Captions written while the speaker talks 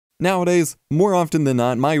Nowadays, more often than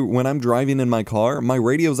not, when I'm driving in my car, my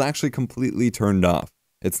radio's actually completely turned off.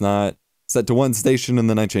 It's not set to one station and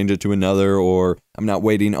then I change it to another, or I'm not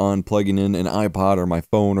waiting on plugging in an iPod or my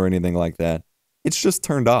phone or anything like that. It's just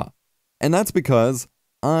turned off. And that's because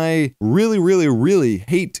I really, really, really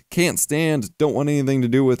hate, can't stand, don't want anything to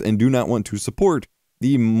do with, and do not want to support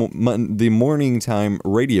the morning time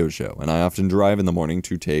radio show. And I often drive in the morning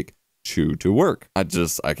to take Chew to work. I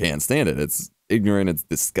can't stand it. It's ignorant, it's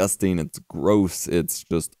disgusting, it's gross, it's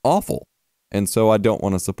just awful. And so I don't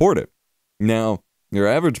want to support it. Now, your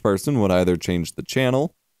average person would either change the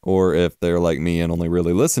channel, or if they're like me and only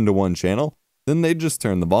really listen to one channel, then they just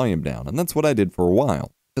turn the volume down. And that's what I did for a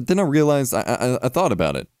while. But then I realized, I thought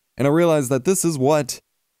about it, and I realized that this is what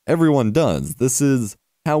everyone does. This is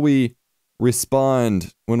how we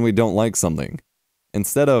respond when we don't like something.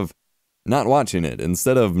 Instead of not watching it,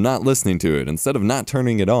 instead of not listening to it, instead of not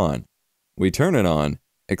turning it on, we turn it on,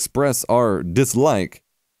 express our dislike,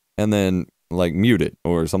 and then like mute it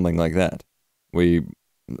or something like that.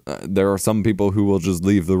 There are some people who will just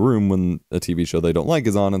leave the room when a TV show they don't like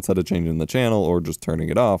is on instead of changing the channel or just turning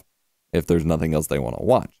it off if there's nothing else they want to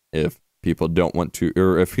watch. If people don't want to,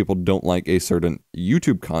 or if people don't like a certain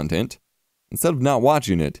YouTube content, instead of not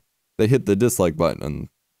watching it, they hit the dislike button, and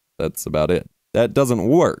that's about it. That doesn't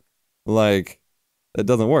work. That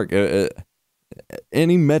doesn't work.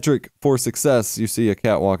 Any metric for success, you see a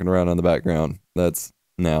cat walking around in the background. That's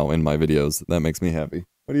now in my videos. That makes me happy.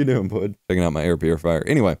 What are you doing, bud? Checking out my air purifier.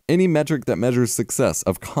 Anyway, any metric that measures success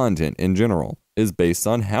of content in general is based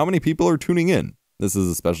on how many people are tuning in. This is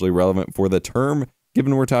especially relevant for the term,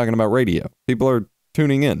 given we're talking about radio. People are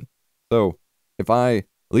tuning in. So if I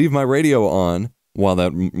leave my radio on while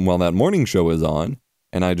that morning show is on,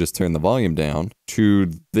 and I just turn the volume down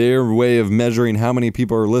to their way of measuring how many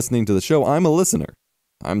people are listening to the show, I'm a listener.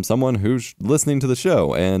 I'm someone who's listening to the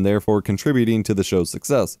show and therefore contributing to the show's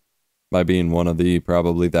success by being one of the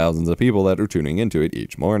probably thousands of people that are tuning into it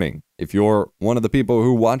each morning. If you're one of the people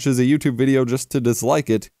who watches a YouTube video just to dislike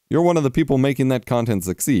it, you're one of the people making that content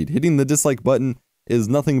succeed. Hitting the dislike button is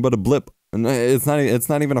nothing but a blip, and it's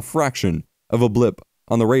not even a fraction of a blip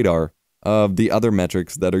on the radar of the other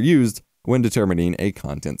metrics that are used when determining a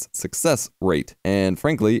content's success rate. And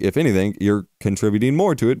frankly, if anything, you're contributing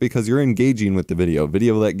more to it because you're engaging with the video.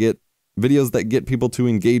 Videos that get people to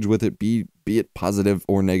engage with it, be it positive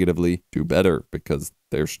or negatively, do better because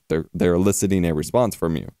they're eliciting a response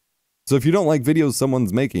from you. So if you don't like videos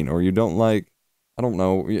someone's making, or you don't like, I don't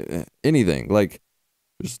know, anything, like,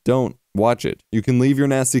 just don't watch it. You can leave your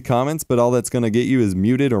nasty comments, but all that's going to get you is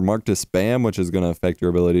muted or marked as spam, which is going to affect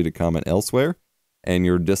your ability to comment elsewhere. And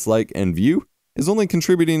your dislike and view is only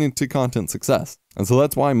contributing to content success. And so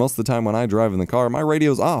that's why most of the time when I drive in the car, my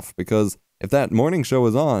radio's off, because if that morning show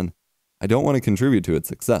is on, I don't want to contribute to its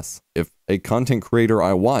success. If a content creator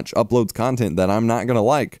I watch uploads content that I'm not going to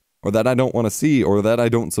like, or that I don't want to see, or that I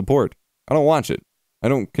don't support, I don't watch it. I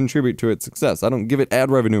don't contribute to its success. I don't give it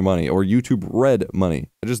ad revenue money or YouTube Red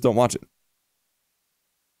money. I just don't watch it.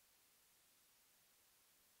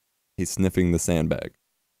 He's sniffing the sandbag.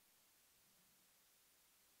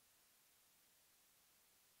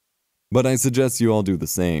 But I suggest you all do the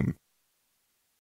same.